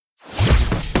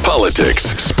politics,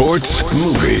 sports,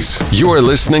 movies. You're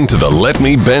listening to the Let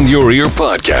Me Bend Your Ear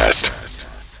podcast.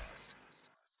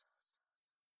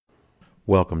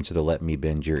 Welcome to the Let Me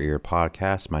Bend Your Ear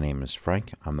podcast. My name is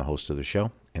Frank. I'm the host of the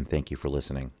show, and thank you for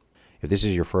listening. If this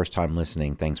is your first time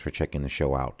listening, thanks for checking the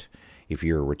show out. If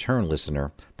you're a return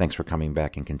listener, thanks for coming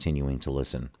back and continuing to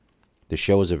listen. The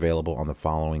show is available on the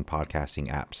following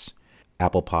podcasting apps: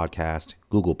 Apple Podcast,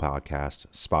 Google Podcast,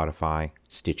 Spotify,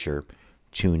 Stitcher,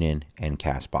 TuneIn, and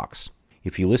CastBox.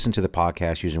 If you listen to the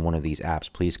podcast using one of these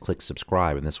apps, please click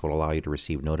subscribe, and this will allow you to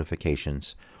receive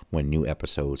notifications when new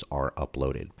episodes are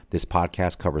uploaded. This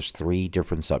podcast covers 3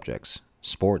 different subjects: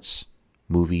 sports,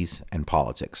 movies, and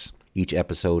politics. Each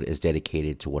episode is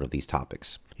dedicated to one of these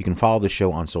topics. You can follow the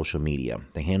show on social media.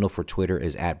 The handle for Twitter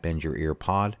is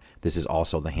 @BendYourEarPod. This is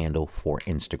also the handle for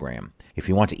Instagram. If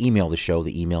you want to email the show,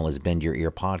 the email is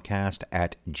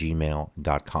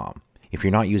bendyourearpodcast@gmail.com. If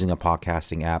you're not using a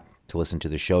podcasting app to listen to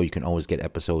the show, you can always get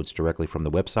episodes directly from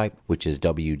the website, which is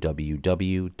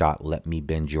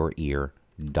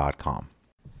www.letmebendYourEar.com.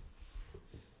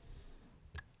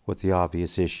 With the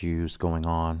obvious issues going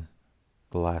on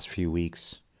the last few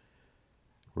weeks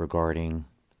regarding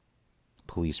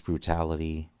police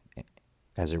brutality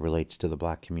as it relates to the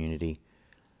black community,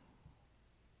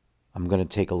 I'm going to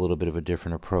take a little bit of a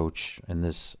different approach in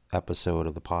this episode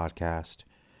of the podcast.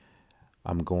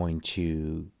 I'm going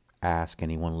to ask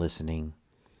anyone listening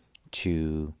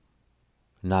to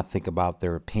not think about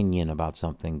their opinion about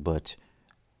something, but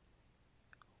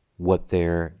what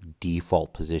their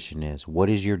default position is. What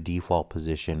is your default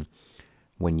position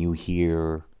when you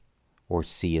hear or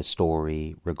see a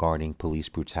story regarding police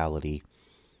brutality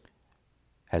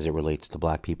as it relates to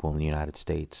black people in the United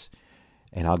States?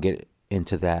 And I'll get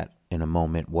into that in a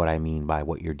moment, what I mean by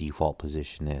what your default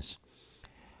position is.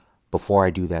 Before I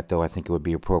do that, though, I think it would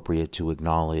be appropriate to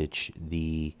acknowledge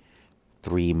the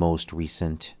 3 most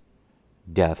recent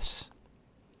deaths.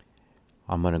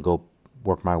 I'm going to go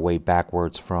work my way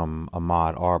backwards from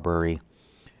Ahmaud Arbery,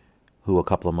 who a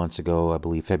couple of months ago, I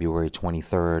believe February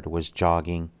 23rd, was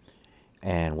jogging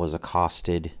and was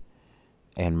accosted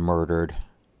and murdered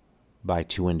by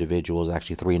 2 individuals.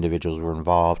 Actually, 3 individuals were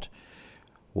involved,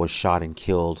 was shot and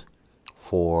killed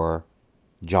for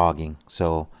jogging.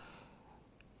 So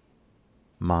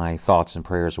my thoughts and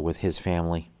prayers are with his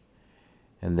family.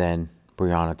 And then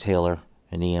Breonna Taylor,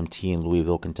 an EMT in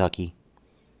Louisville, Kentucky.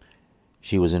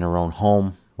 She was in her own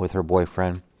home with her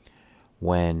boyfriend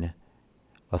when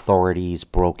authorities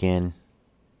broke in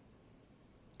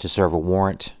to serve a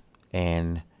warrant,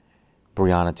 and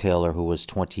Breonna Taylor, who was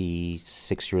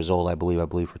 26 years old, I believe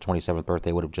her 27th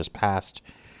birthday would have just passed,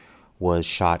 was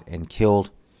shot and killed.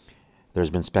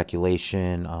 There's been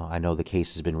speculation. I know the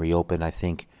case has been reopened. I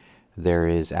think there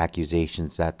is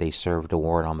accusations that they served a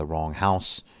warrant on the wrong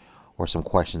house, or some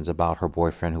questions about her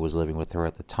boyfriend who was living with her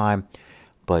at the time.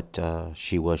 But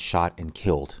she was shot and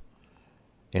killed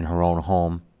in her own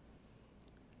home.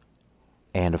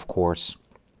 And of course,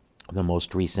 the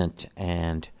most recent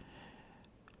and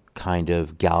kind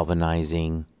of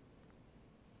galvanizing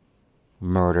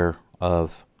murder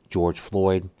of George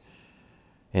Floyd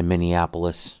in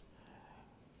Minneapolis.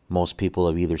 Most people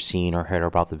have either seen or heard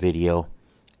about the video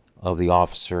of the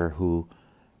officer who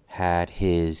had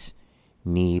his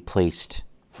knee placed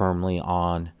firmly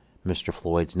on Mr.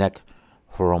 Floyd's neck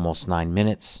for almost 9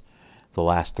 minutes. The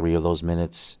last 3 of those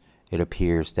minutes, it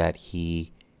appears that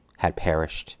he had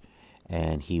perished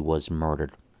and he was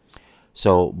murdered.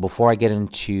 So before I get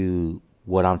into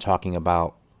what I'm talking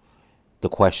about, the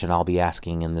question I'll be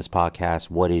asking in this podcast,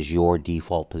 what is your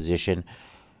default position?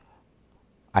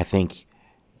 I think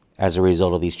as a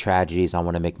result of these tragedies, I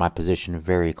want to make my position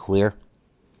very clear.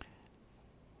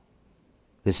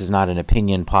 This is not an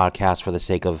opinion podcast for the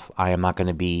sake of, I am not going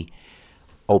to be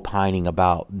opining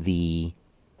about the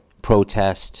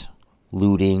protest,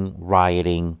 looting,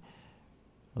 rioting,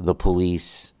 the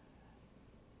police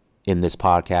in this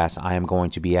podcast. I am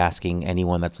going to be asking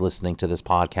anyone that's listening to this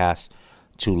podcast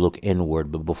to look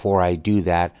inward. But before I do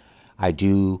that, I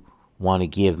do want to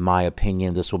give my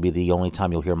opinion. This will be the only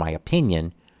time you'll hear my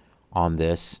opinion on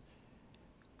this.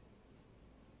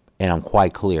 And I'm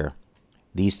quite clear.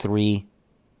 These 3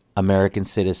 American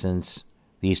citizens,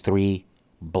 these 3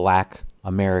 black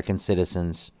American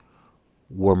citizens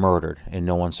were murdered in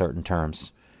no uncertain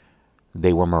terms.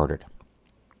 They were murdered.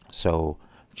 So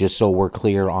just so we're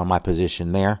clear on my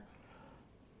position there,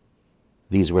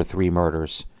 these were 3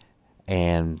 murders.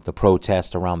 And the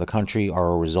protests around the country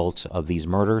are a result of these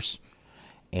murders.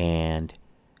 And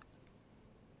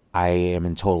I am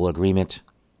in total agreement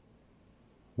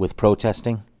with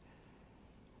protesting.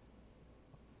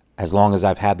 as long as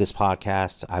I've had this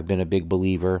podcast, I've been a big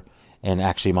believer, and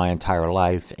actually my entire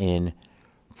life, in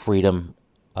freedom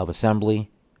of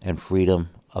assembly and freedom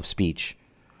of speech.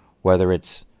 Whether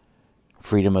it's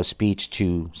freedom of speech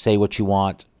to say what you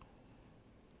want,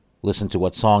 listen to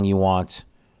what song you want,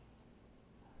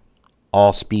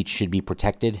 all speech should be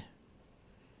protected,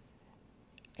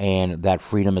 and that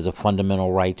freedom is a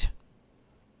fundamental right.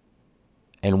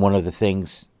 And one of the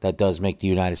things that does make the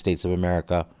United States of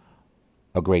America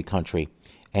a great country.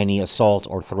 Any assault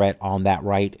or threat on that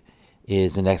right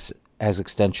is an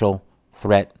existential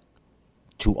threat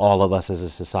to all of us as a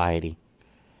society.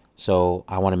 So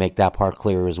I want to make that part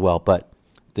clear as well. But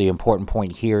the important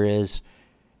point here is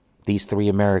these 3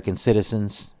 American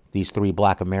citizens, these 3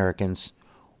 black Americans,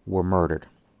 were murdered.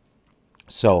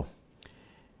 So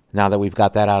now that we've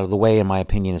got that out of the way, and my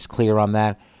opinion is clear on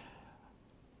that,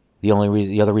 the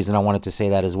other reason I wanted to say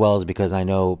that as well is because I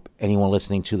know anyone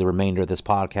listening to the remainder of this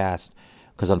podcast,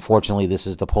 because unfortunately this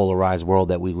is the polarized world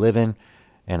that we live in,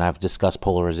 and I've discussed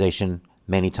polarization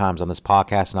many times on this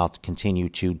podcast, and I'll continue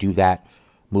to do that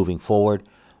moving forward.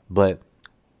 But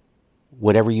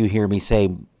whatever you hear me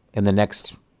say in the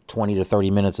next 20 to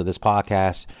 30 minutes of this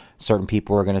podcast, certain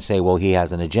people are going to say, well, he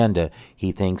has an agenda.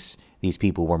 He thinks these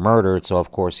people were murdered, so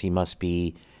of course he must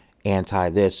be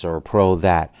anti this or pro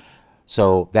that.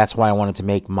 So that's why I wanted to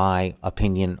make my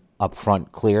opinion up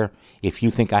front clear. If you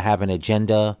think I have an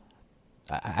agenda,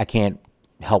 I can't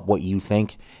help what you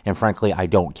think. And frankly, I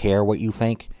don't care what you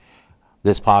think.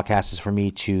 This podcast is for me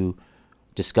to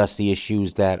discuss the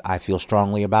issues that I feel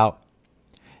strongly about.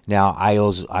 Now,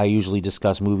 I usually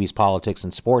discuss movies, politics,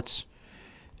 and sports.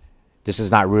 This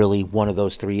is not really one of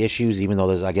those 3 issues, even though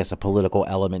there's, I guess, a political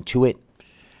element to it.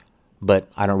 But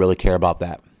I don't really care about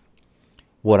that.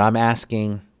 What I'm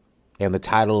asking, and the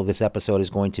title of this episode is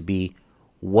going to be,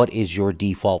 what is your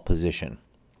default position?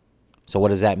 So what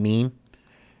does that mean?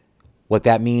 What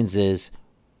that means is,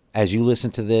 as you listen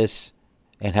to this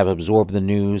and have absorbed the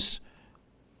news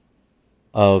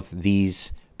of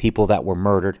these people that were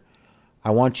murdered,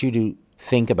 I want you to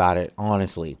think about it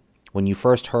honestly. When you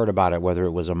first heard about it, whether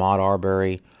it was Ahmaud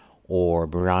Arbery or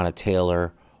Breonna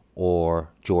Taylor or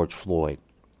George Floyd,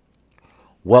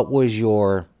 what was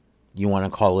your, you want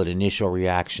to call it, initial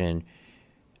reaction?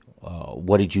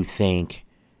 What did you think?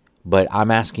 But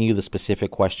I'm asking you the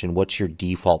specific question, what's your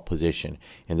default position?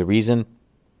 And the reason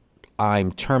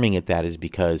I'm terming it that is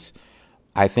because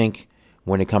I think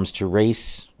when it comes to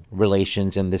race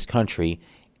relations in this country,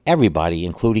 everybody,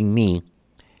 including me,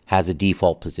 has a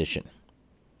default position.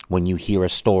 When you hear a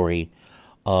story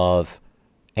of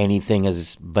anything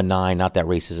as benign, not that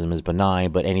racism is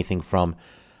benign, but anything from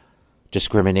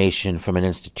discrimination from an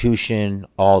institution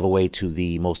all the way to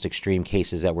the most extreme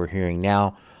cases that we're hearing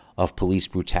now of police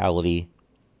brutality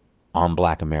on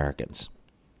black Americans.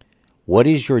 What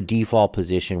is your default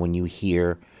position when you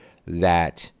hear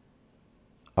that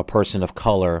a person of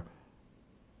color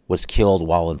was killed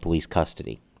while in police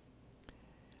custody?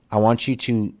 I want you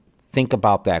to think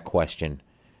about that question.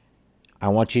 I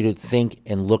want you to think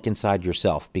and look inside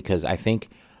yourself, because I think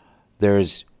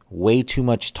there's way too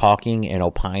much talking and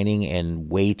opining and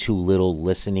way too little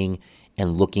listening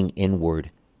and looking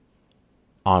inward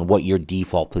on what your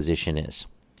default position is.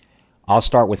 I'll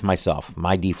start with myself,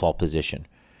 my default position.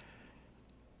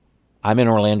 I'm in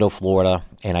Orlando, Florida,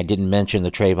 and I didn't mention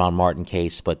the Trayvon Martin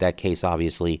case, but that case,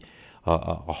 obviously,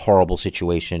 a horrible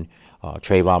situation.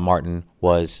 Trayvon Martin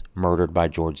was murdered by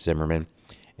George Zimmerman,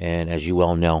 and as you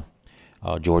well know,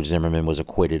 George Zimmerman was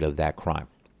acquitted of that crime.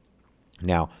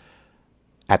 Now,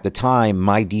 at the time,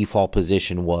 my default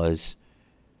position was,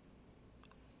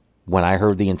 when I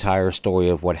heard the entire story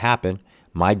of what happened,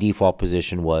 my default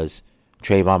position was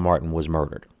Trayvon Martin was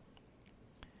murdered.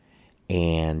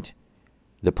 And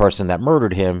the person that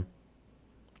murdered him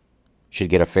should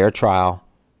get a fair trial.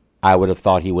 I would have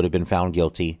thought he would have been found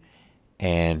guilty,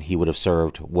 and he would have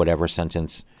served whatever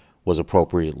sentence was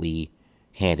appropriately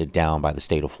handed down by the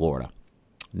state of Florida.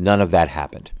 None of that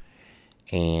happened.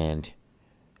 And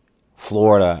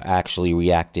Florida actually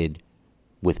reacted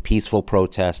with peaceful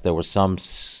protests. There was some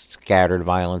scattered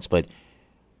violence, but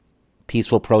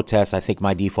peaceful protests. I think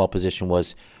my default position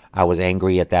was I was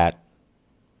angry at that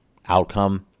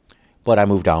outcome, but I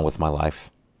moved on with my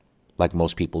life, like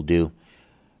most people do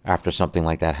after something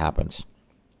like that happens.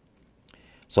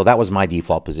 So that was my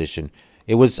default position.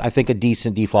 It was, I think, a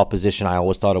decent default position. I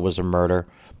always thought it was a murder,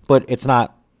 but it's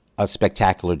not a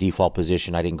spectacular default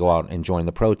position. I didn't go out and join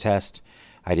the protest.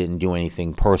 I didn't do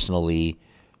anything personally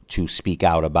to speak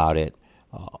out about it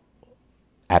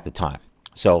at the time.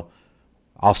 So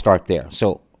I'll start there.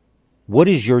 So what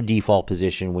is your default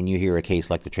position when you hear a case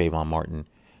like the Trayvon Martin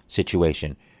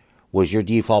situation? Was your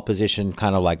default position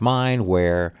kind of like mine,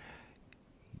 where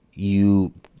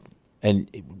you, and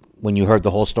when you heard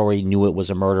the whole story, knew it was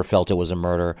a murder, felt it was a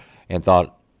murder, and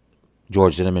thought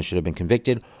George Zimmerman should have been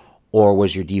convicted? Or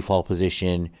was your default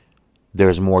position,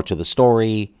 there's more to the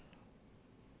story,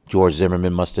 George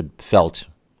Zimmerman must have felt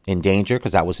in danger,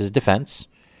 because that was his defense,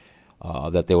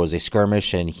 that there was a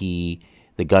skirmish and the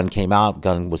gun came out,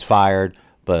 gun was fired,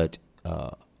 but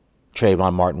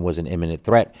Trayvon Martin was an imminent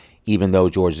threat, even though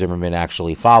George Zimmerman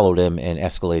actually followed him and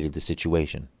escalated the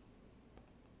situation?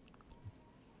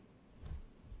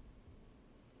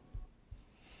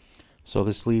 So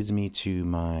this leads me to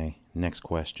my next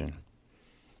question.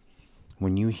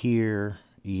 When you hear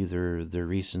either the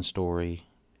recent story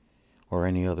or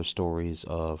any other stories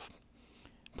of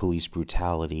police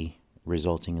brutality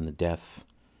resulting in the death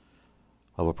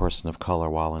of a person of color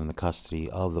while in the custody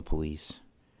of the police,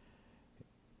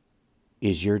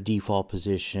 is your default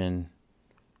position,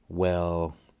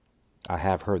 well, I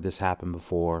have heard this happen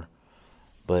before,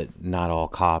 but not all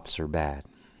cops are bad?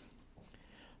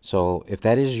 So if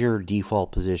that is your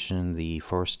default position, the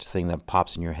first thing that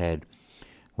pops in your head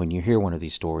when you hear one of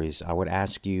these stories, I would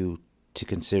ask you to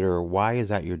consider, why is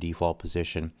that your default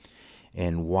position,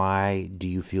 and why do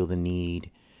you feel the need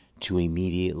to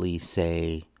immediately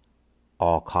say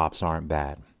all cops aren't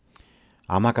bad?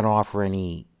 I'm not going to offer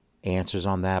any answers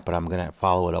on that, but I'm going to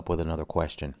follow it up with another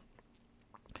question.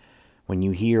 When you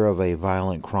hear of a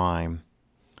violent crime,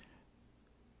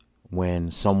 when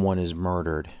someone is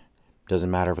murdered,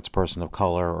 doesn't matter if it's a person of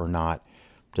color or not,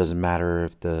 doesn't matter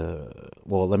if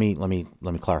let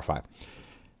me clarify.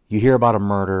 You hear about a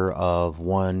murder of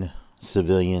one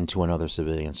civilian to another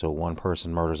civilian. So one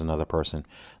person murders another person.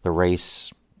 The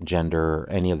race, gender,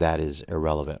 any of that is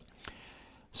irrelevant.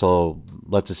 So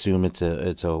let's assume it's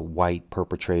a white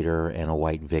perpetrator and a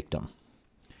white victim,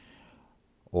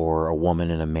 or a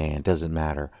woman and a man, doesn't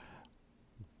matter.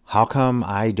 How come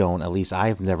at least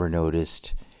I've never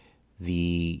noticed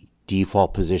the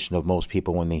default position of most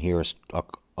people when they hear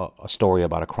a story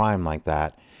about a crime like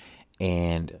that,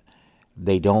 and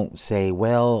they don't say,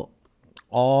 well,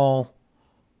 all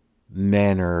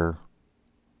men are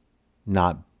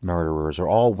not murderers, or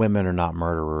all women are not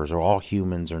murderers, or all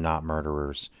humans are not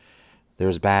murderers.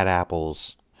 There's bad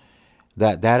apples.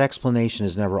 That explanation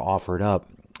is never offered up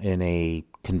in a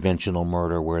conventional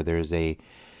murder where there's a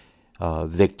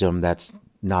victim that's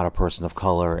not a person of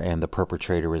color and the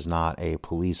perpetrator is not a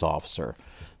police officer.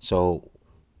 So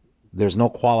there's no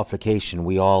qualification.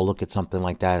 We all look at something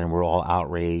like that and we're all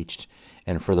outraged.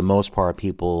 And for the most part,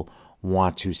 people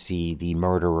want to see the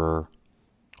murderer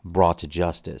brought to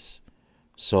justice.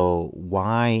 So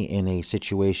why, in a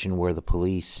situation where the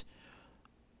police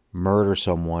murder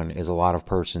someone, is a lot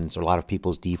of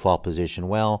people's default position,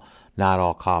 well, not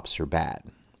all cops are bad?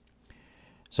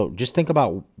 So just think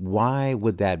about, why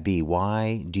would that be?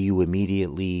 Why do you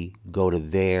immediately go to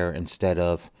there instead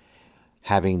of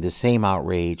having the same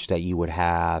outrage that you would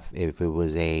have if it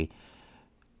was a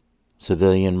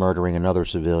civilian murdering another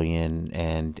civilian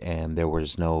and there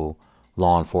was no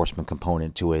law enforcement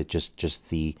component to it, just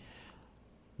the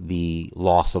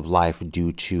loss of life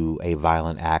due to a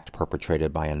violent act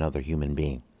perpetrated by another human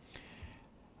being?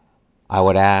 I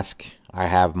would ask, I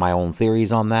have my own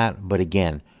theories on that, but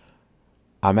again,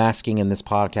 I'm asking in this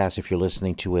podcast, if you're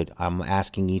listening to it, I'm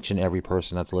asking each and every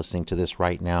person that's listening to this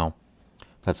right now,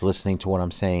 that's listening to what I'm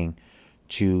saying,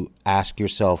 to ask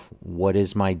yourself, what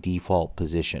is my default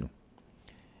position?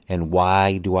 And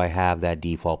why do I have that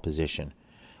default position?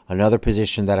 Another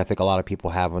position that I think a lot of people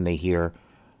have when they hear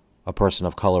a person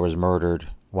of color is murdered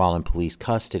while in police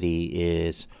custody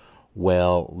is,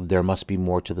 well, there must be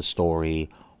more to the story,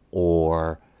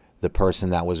 or the person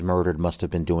that was murdered must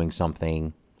have been doing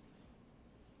something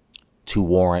to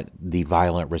warrant the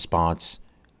violent response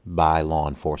by law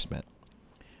enforcement.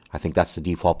 I think that's the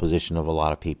default position of a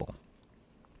lot of people.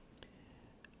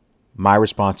 My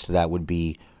response to that would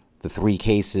be the three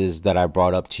cases that I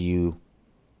brought up to you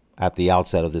at the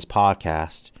outset of this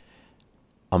podcast.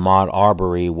 Ahmaud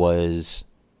Arbery was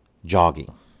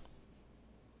jogging.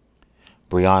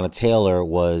 Breonna Taylor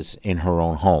was in her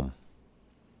own home.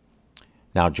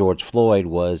 Now, George Floyd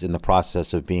was in the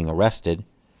process of being arrested.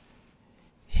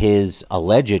 His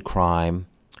alleged crime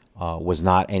was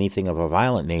not anything of a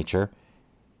violent nature.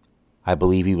 I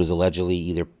believe he was allegedly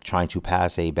either trying to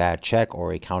pass a bad check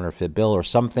or a counterfeit bill or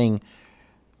something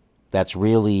that's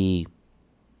really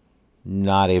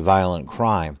not a violent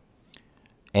crime.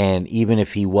 And even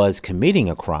if he was committing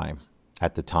a crime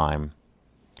at the time,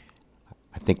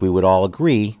 I think we would all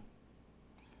agree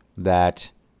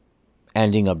that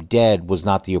ending up dead was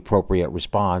not the appropriate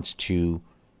response to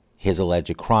his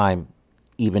alleged crime,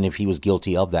 even if he was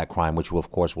guilty of that crime, which we,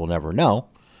 of course, will never know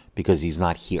because he's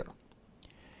not here.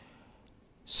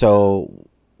 So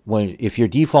if your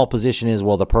default position is,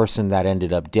 well, the person that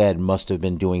ended up dead must have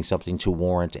been doing something to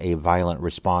warrant a violent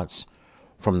response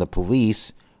from the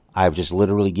police, I've just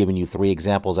literally given you 3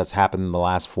 examples that's happened in the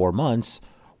last 4 months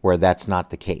where that's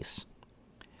not the case.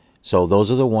 So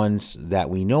those are the ones that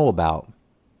we know about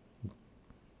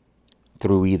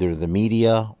through either the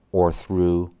media or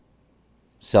through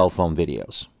cell phone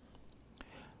videos.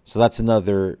 So that's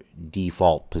another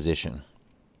default position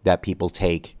that people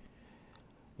take.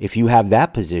 If you have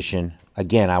that position,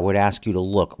 again, I would ask you to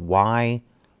look, why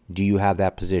do you have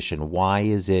that position? Why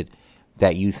is it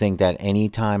that you think that any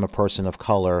time a person of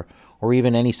color, or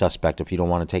even any suspect, if you don't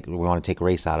want to take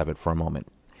race out of it for a moment,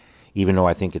 even though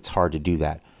I think it's hard to do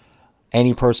that,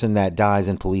 any person that dies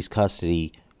in police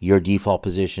custody, your default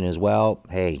position is, well,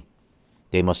 hey,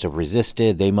 they must have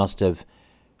resisted. They must have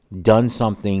done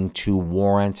something to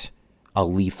warrant a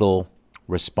lethal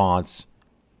response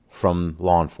from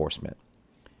law enforcement.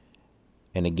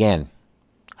 And again,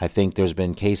 I think there's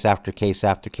been case after case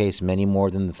after case, many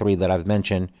more than the 3 that I've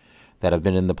mentioned that have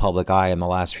been in the public eye in the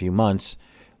last few months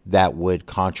that would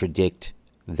contradict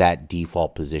that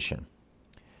default position.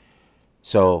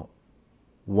 So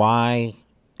why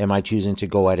am I choosing to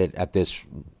go at it at this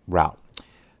route?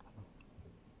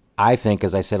 I think,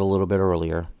 as I said a little bit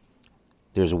earlier,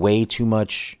 there's way too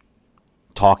much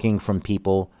talking from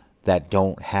people that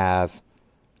don't have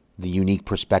the unique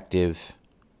perspective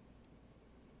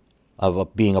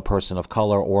of being a person of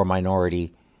color or a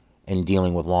minority and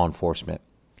dealing with law enforcement.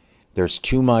 There's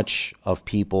too much of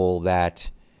people that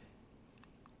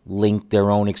link their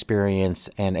own experience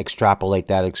and extrapolate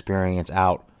that experience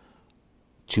out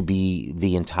to be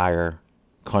the entire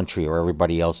country or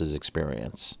everybody else's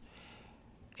experience.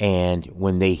 And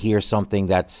when they hear something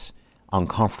that's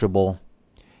uncomfortable,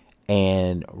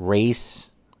 and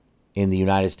race in the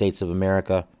United States of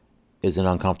America is an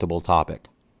uncomfortable topic.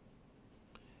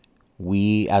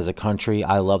 We as a country,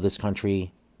 I love this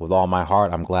country with all my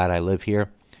heart. I'm glad I live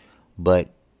here.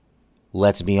 But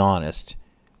let's be honest,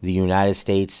 the United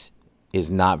States is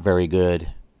not very good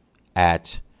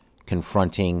at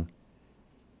confronting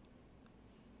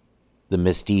the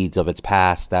misdeeds of its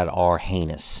past that are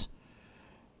heinous.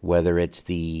 Whether it's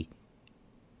the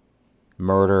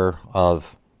murder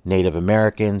of Native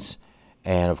Americans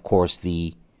and, of course,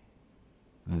 the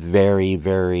very,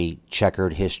 very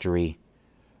checkered history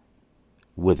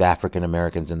with African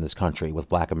Americans in this country, with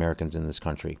Black Americans in this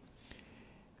country.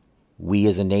 We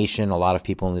as a nation, a lot of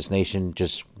people in this nation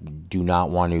just do not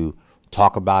want to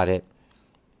talk about it,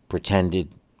 pretend it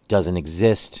doesn't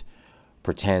exist,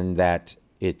 pretend that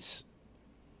it's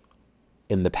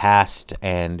in the past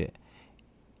and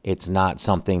it's not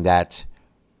something that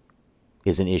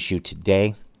is an issue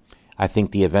today. I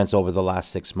think the events over the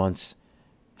last 6 months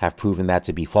have proven that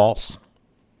to be false.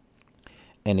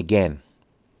 And again,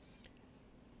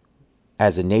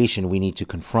 as a nation, we need to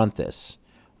confront this.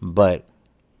 But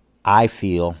I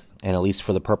feel, and at least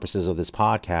for the purposes of this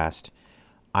podcast,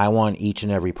 I want each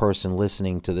and every person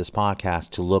listening to this podcast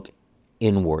to look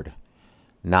inward,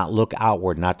 not look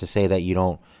outward. Not to say that you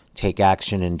don't take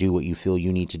action and do what you feel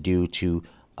you need to do to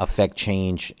affect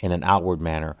change in an outward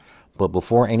manner. But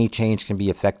before any change can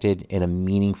be affected in a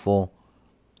meaningful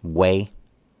way,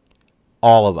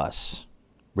 all of us,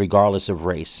 regardless of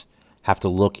race, have to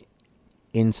look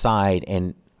inside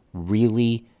and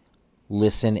really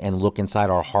listen and look inside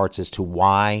our hearts as to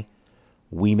why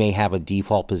we may have a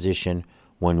default position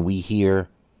when we hear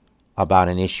about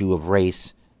an issue of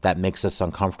race that makes us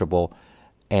uncomfortable,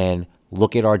 and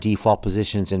look at our default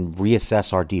positions and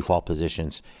reassess our default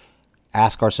positions.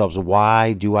 Ask ourselves,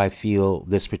 why do I feel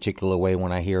this particular way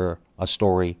when I hear a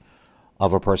story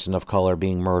of a person of color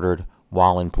being murdered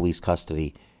while in police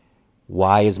custody?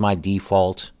 Why is my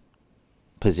default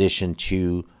position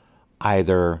to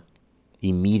either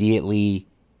immediately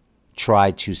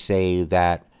try to say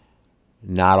that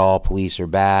not all police are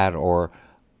bad, or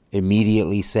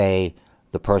immediately say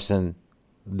the person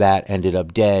that ended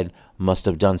up dead must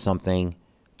have done something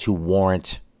to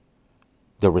warrant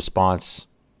the response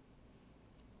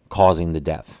causing the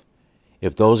death?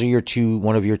 If those are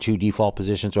one of your two default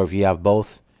positions, or if you have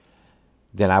both,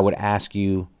 then I would ask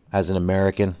you as an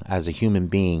American, as a human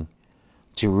being,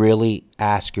 to really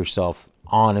ask yourself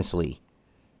honestly,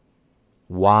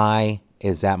 why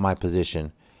is that my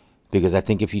position? Because I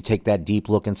think if you take that deep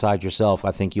look inside yourself,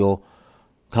 I think you'll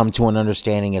come to an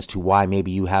understanding as to why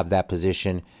maybe you have that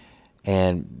position,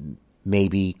 and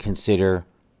maybe consider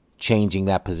changing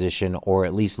that position, or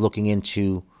at least looking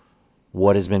into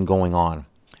what has been going on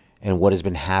and what has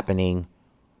been happening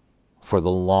for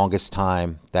the longest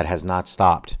time that has not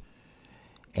stopped.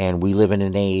 And we live in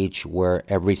an age where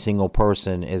every single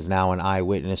person is now an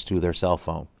eyewitness to their cell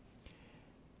phone.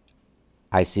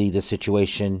 I see the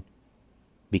situation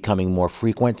becoming more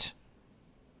frequent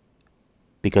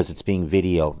because it's being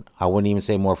videoed. I wouldn't even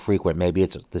say more frequent. Maybe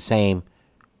it's the same.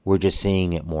 We're just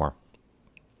seeing it more.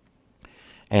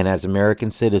 And as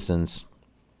American citizens,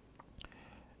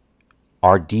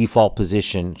 our default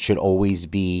position should always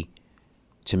be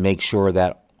to make sure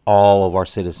that all of our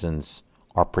citizens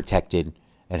are protected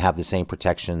and have the same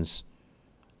protections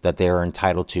that they are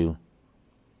entitled to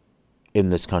in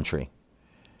this country.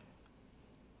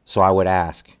 So I would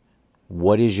ask,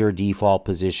 what is your default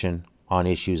position on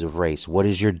issues of race? What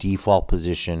is your default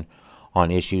position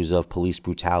on issues of police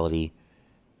brutality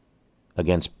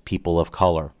against people of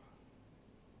color?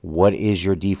 What is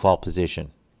your default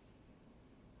position?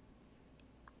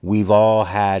 We've all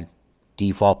had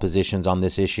default positions on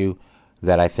this issue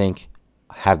that I think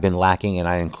have been lacking, and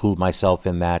I include myself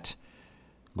in that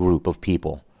group of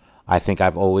people. I think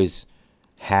I've always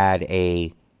had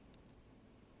a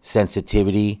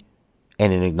sensitivity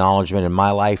and an acknowledgement in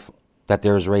my life that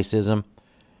there is racism.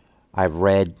 I've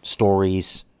read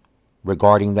stories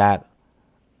regarding that.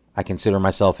 I consider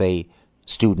myself a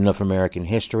student of American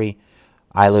history.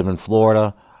 I live in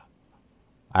Florida.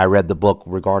 I read the book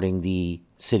regarding the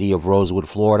city of Rosewood,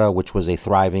 Florida, which was a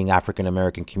thriving African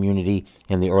American community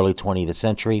in the early 20th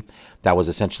century that was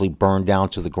essentially burned down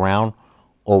to the ground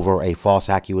over a false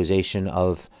accusation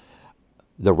of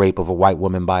the rape of a white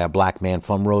woman by a black man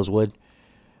from Rosewood.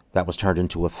 That was turned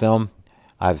into a film.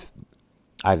 I've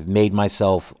made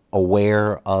myself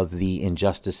aware of the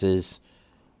injustices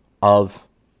of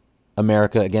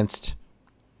America against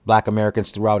black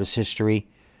Americans throughout its history,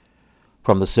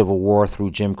 from the Civil War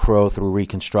through Jim Crow, through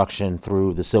Reconstruction,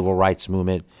 through the Civil Rights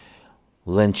Movement,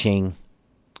 lynching,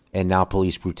 and now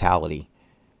police brutality.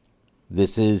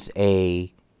 This is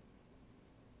a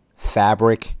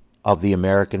fabric of the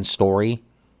American story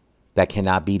that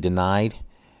cannot be denied.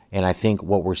 And I think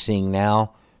what we're seeing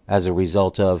now as a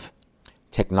result of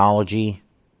technology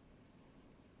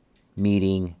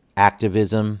meeting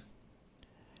activism,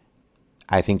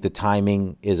 I think the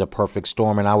timing is a perfect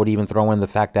storm. And I would even throw in the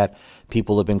fact that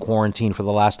people have been quarantined for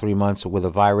the last 3 months with a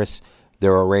virus.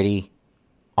 They're already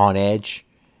on edge,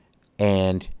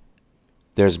 and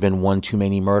there's been one too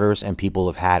many murders, and people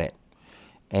have had it.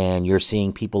 And you're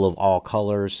seeing people of all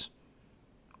colors,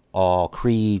 all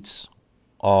creeds,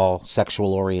 all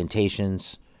sexual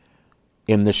orientations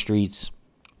in the streets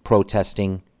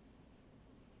protesting,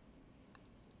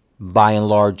 by and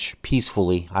large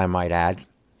peacefully, I might add.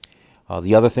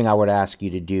 The other thing I would ask you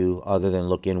to do, other than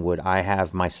look inward, I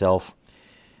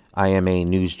am a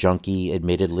news junkie,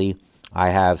 admittedly. I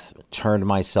have turned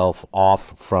myself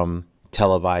off from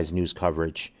televised news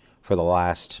coverage for the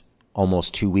last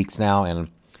almost 2 weeks now, and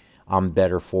I'm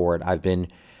better for it. I've been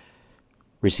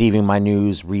receiving my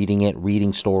news, reading it,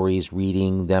 reading stories,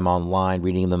 reading them online,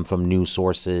 reading them from news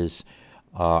sources.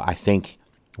 I think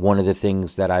one of the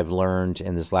things that I've learned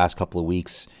in this last couple of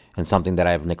weeks, and something that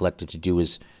I've neglected to do,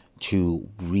 is to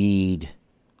read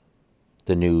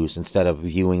the news instead of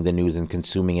viewing the news and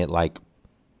consuming it like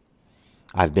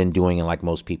I've been doing and like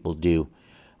most people do.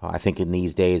 I think in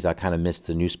these days I kind of miss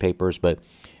the newspapers, but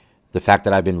the fact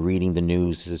that I've been reading the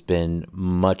news has been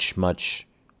much, much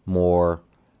more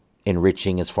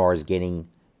enriching as far as getting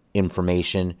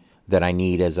information that I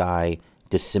need as I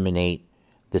disseminate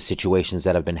the situations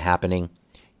that have been happening.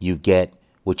 You get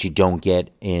what you don't get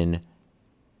in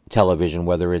television,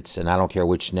 whether it's, and I don't care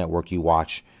which network you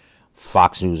watch,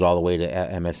 Fox News all the way to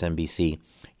MSNBC.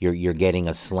 You're getting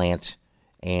a slant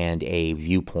and a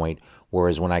viewpoint,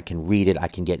 whereas when I can read it, I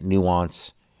can get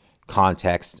nuance,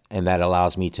 context, and that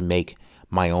allows me to make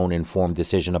my own informed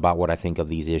decision about what I think of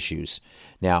these issues.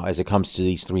 Now, as it comes to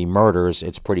these 3 murders,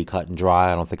 it's pretty cut and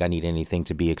dry. I don't think I need anything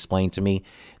to be explained to me.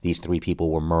 These 3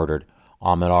 people were murdered.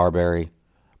 Ahmaud Arbery,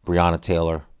 Breonna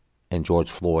Taylor, and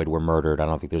George Floyd were murdered. I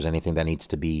don't think there's anything that needs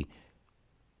to be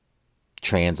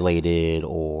translated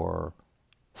or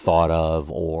thought of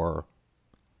or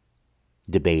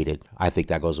debated. I think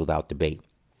that goes without debate.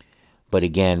 But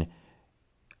again,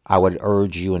 I would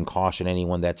urge you and caution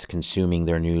anyone that's consuming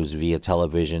their news via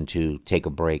television to take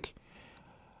a break.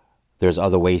 There's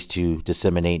other ways to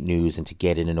disseminate news and to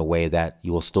get it in a way that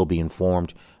you will still be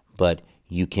informed, but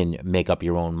you can make up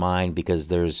your own mind, because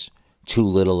there's too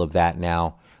little of that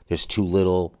now. There's too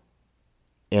little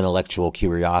intellectual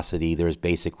curiosity. There's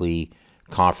basically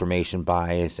confirmation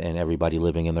bias and everybody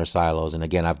living in their silos. And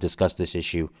again, I've discussed this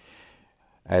issue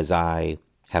as I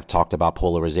have talked about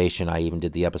polarization. I even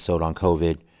did the episode on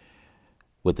COVID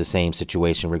with the same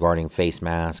situation regarding face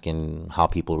mask and how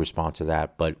people respond to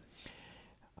that. But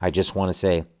I just want to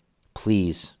say,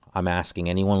 please, I'm asking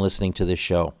anyone listening to this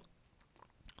show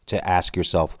to ask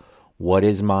yourself, what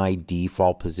is my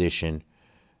default position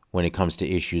when it comes to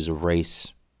issues of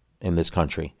race in this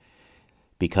country?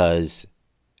 Because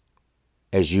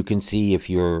as you can see, if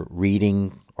you're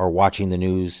reading or watching the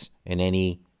news in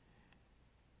any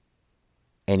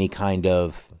kind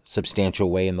of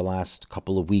substantial way in the last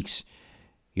couple of weeks,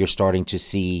 you're starting to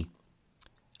see,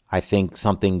 I think,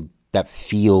 something that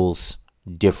feels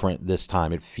different this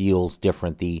time. It feels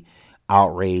different. The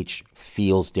outrage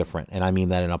feels different. And I mean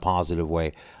that in a positive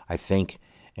way. I think,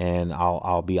 and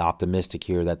I'll be optimistic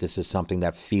here, that this is something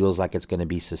that feels like it's going to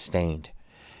be sustained.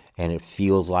 And it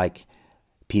feels like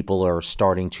people are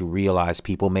starting to realize,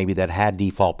 people maybe that had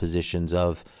default positions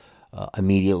of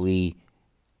immediately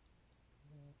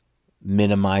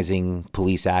minimizing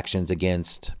police actions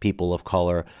against people of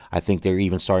color. I think they're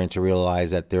even starting to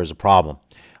realize that there's a problem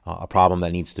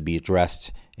that needs to be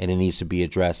addressed, and it needs to be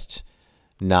addressed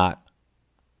not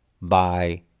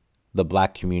by the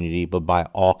black community, but by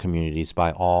all communities,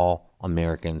 by all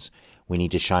Americans. We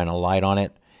need to shine a light on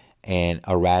it and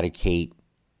eradicate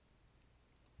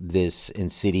this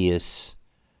insidious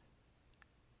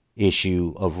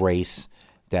issue of race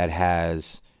that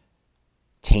has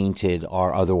tainted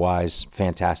our otherwise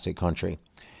fantastic country.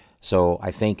 So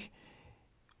I think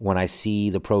when I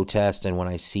see the protest and when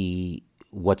I see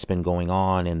what's been going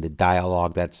on and the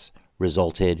dialogue that's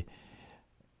resulted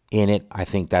in it, I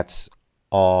think that's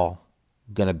all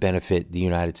going to benefit the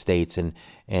United States, and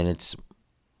it's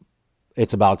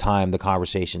about time the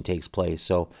conversation takes place.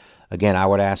 So again, I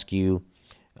would ask you,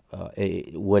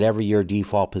 whatever your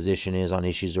default position is on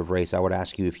issues of race, I would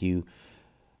ask you if you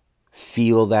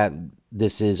feel that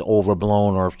this is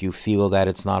overblown or if you feel that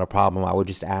it's not a problem. I would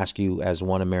just ask you, as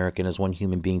one American, as one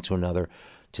human being to another,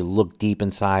 to look deep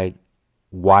inside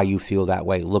why you feel that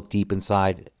way. Look deep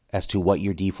inside as to what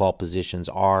your default positions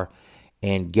are,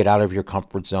 and get out of your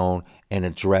comfort zone and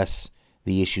address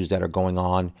the issues that are going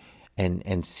on,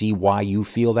 and see why you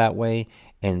feel that way,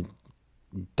 and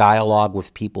dialogue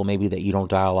with people maybe that you don't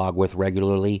dialogue with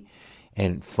regularly,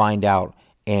 and find out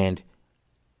and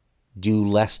do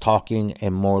less talking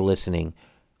and more listening.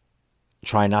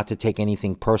 Try not to take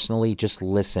anything personally. Just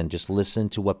listen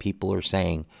to what people are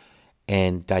saying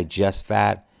and digest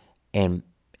that and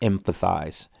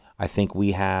empathize. I think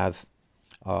we have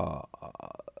a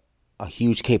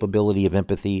huge capability of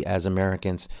empathy as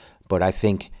Americans, but I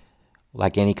think,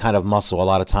 like any kind of muscle, a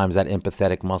lot of times that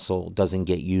empathetic muscle doesn't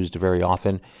get used very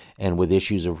often. And with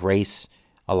issues of race,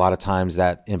 a lot of times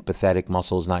that empathetic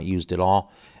muscle is not used at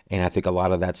all. And I think a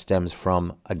lot of that stems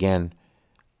from, again,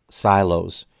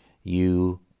 silos.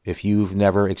 If you've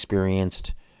never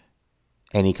experienced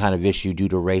any kind of issue due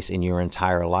to race in your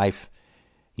entire life,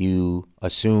 you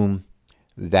assume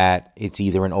that it's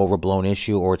either an overblown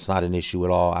issue or it's not an issue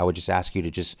at all. I would just ask you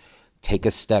to just take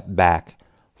a step back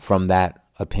from that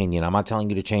opinion. I'm not telling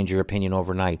you to change your opinion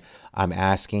overnight. I'm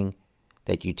asking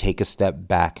that you take a step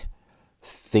back.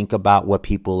 Think about what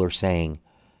people are saying,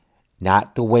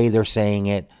 not the way they're saying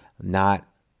it, not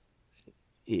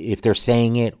if they're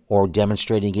saying it or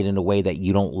demonstrating it in a way that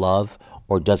you don't love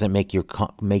or doesn't make you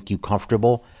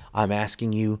comfortable. I'm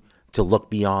asking you to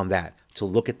look beyond that, to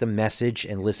look at the message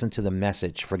and listen to the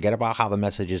message. Forget about how the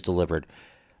message is delivered.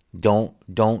 Don't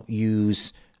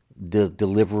use the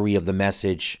delivery of the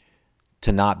message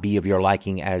to not be of your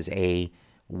liking as a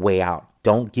way out.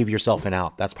 Don't give yourself an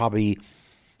out. That's probably,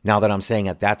 now that I'm saying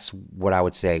it, that's what I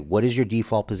would say. What is your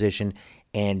default position?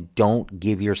 And don't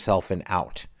give yourself an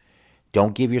out.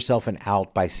 Don't give yourself an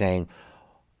out by saying,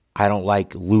 I don't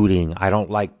like looting. I don't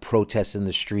like protests in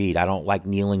the street. I don't like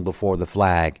kneeling before the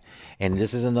flag. And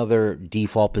this is another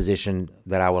default position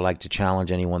that I would like to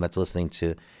challenge anyone that's listening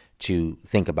to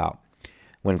think about.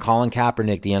 When Colin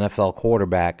Kaepernick, the NFL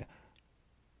quarterback,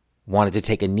 wanted to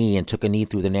take a knee and took a knee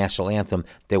through the national anthem,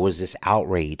 there was this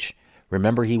outrage.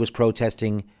 Remember, he was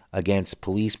protesting against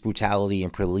police brutality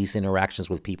and police interactions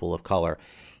with people of color.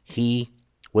 He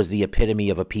was the epitome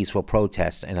of a peaceful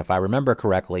protest. And if I remember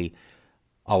correctly,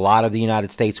 a lot of the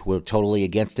United States were totally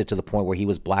against it to the point where he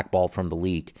was blackballed from the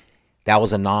league. That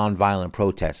was a non-violent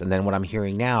protest. And then what I'm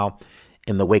hearing now,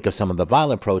 in the wake of some of the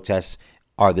violent protests,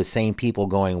 are the same people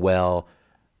going, well,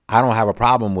 I don't have a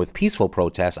problem with peaceful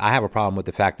protests. I have a problem with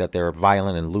the fact that they're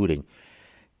violent and looting.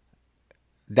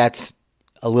 That's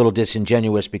a little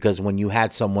disingenuous, because when you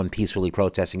had someone peacefully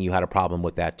protesting, you had a problem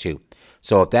with that too.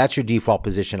 So if that's your default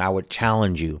position, I would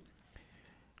challenge you,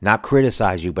 not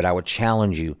criticize you, but I would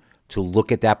challenge you to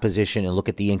look at that position and look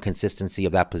at the inconsistency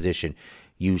of that position.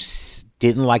 You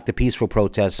didn't like the peaceful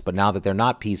protests, but now that they're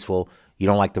not peaceful, you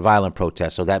don't like the violent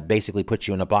protests. So that basically puts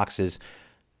you in the boxes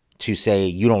to say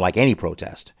you don't like any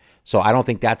protest. So I don't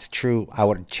think that's true. I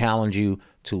would challenge you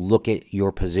to look at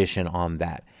your position on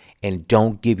that and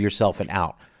don't give yourself an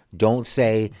out. Don't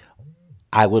say,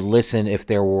 I would listen if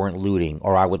there weren't looting,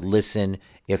 or I would listen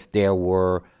if there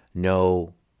were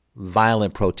no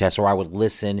violent protests, or I would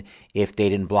listen if they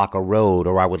didn't block a road,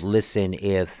 or I would listen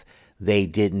if they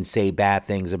didn't say bad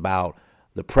things about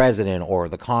the president or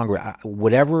the Congress.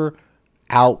 Whatever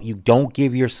out, you don't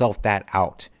give yourself that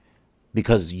out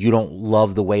because you don't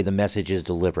love the way the message is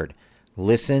delivered.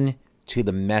 Listen to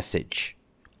the message.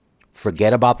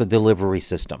 Forget about the delivery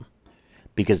system,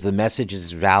 because the message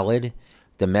is valid,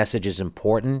 the message is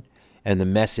important, and the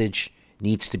message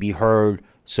needs to be heard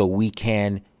so we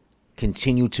can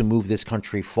continue to move this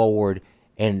country forward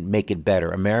and make it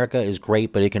better. America is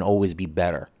great, but it can always be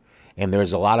better. And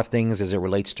there's a lot of things as it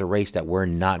relates to race that we're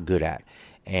not good at.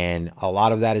 And a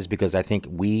lot of that is because I think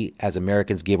we as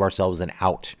Americans give ourselves an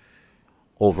out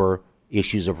over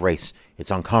issues of race.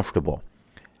 It's uncomfortable.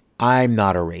 I'm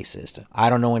not a racist. I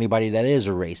don't know anybody that is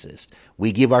a racist.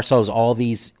 We give ourselves all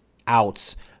these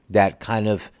outs that kind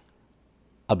of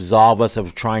absolve us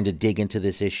of trying to dig into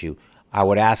this issue. I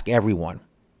would ask everyone,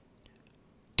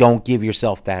 don't give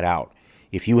yourself that out.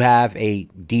 If you have a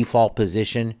default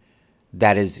position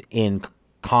that is in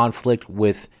conflict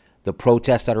with the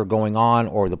protests that are going on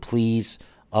or the pleas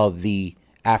of the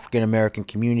African American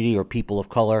community or people of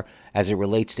color as it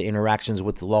relates to interactions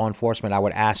with law enforcement, I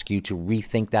would ask you to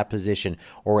rethink that position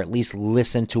or at least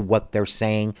listen to what they're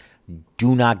saying.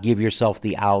 Do not give yourself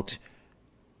the out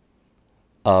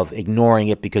of ignoring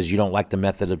it because you don't like the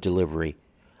method of delivery.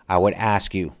 I would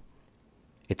ask you,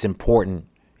 it's important.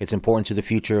 It's important to the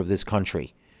future of this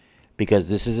country because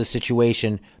this is a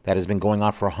situation that has been going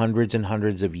on for hundreds and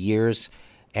hundreds of years,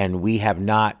 and we have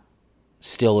not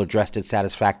still addressed it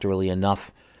satisfactorily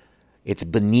enough. It's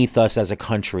beneath us as a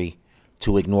country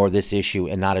to ignore this issue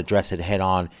and not address it head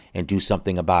on and do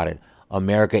something about it.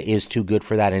 America is too good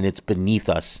for that, and it's beneath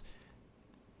us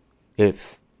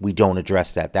if we don't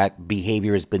address that. That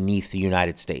behavior is beneath the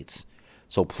United States.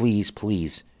 So please,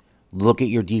 please look at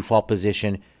your default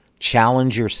position.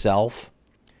 Challenge yourself.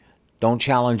 Don't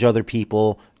challenge other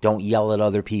people. Don't yell at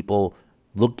other people.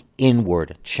 Look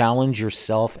inward. Challenge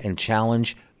yourself and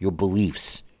challenge your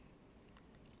beliefs.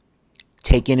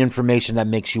 Take in information that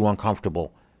makes you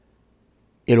uncomfortable.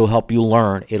 It'll help you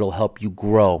learn. It'll help you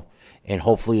grow. And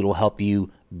hopefully it'll help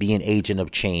you be an agent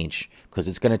of change, because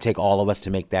it's going to take all of us to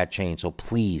make that change. So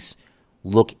please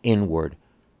look inward.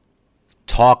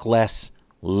 Talk less.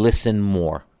 Listen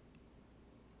more.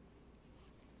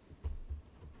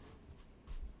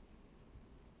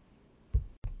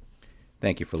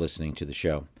 Thank you for listening to the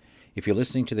show. If you're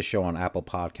listening to the show on Apple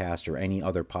Podcasts or any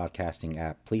other podcasting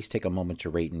app, please take a moment to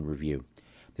rate and review.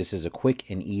 This is a quick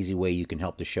and easy way you can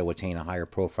help the show attain a higher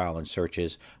profile in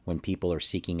searches when people are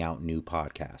seeking out new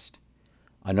podcasts.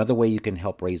 Another way you can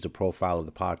help raise the profile of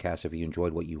the podcast if you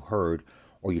enjoyed what you heard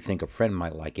or you think a friend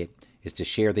might like it is to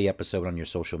share the episode on your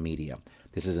social media.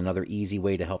 This is another easy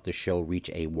way to help the show reach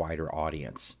a wider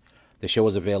audience. The show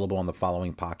is available on the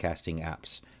following podcasting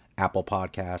apps: Apple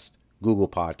Podcasts, Google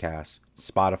Podcasts,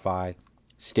 Spotify,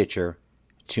 Stitcher,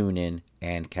 TuneIn,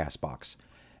 and CastBox.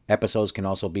 Episodes can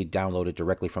also be downloaded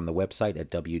directly from the website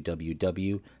at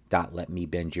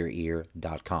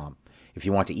www.letmebendyyourear.com. If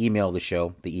you want to email the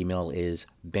show, the email is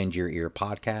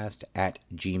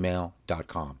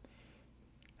bendyourearpodcast@gmail.com.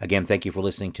 Again, thank you for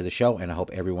listening to the show, and I hope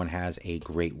everyone has a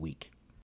great week.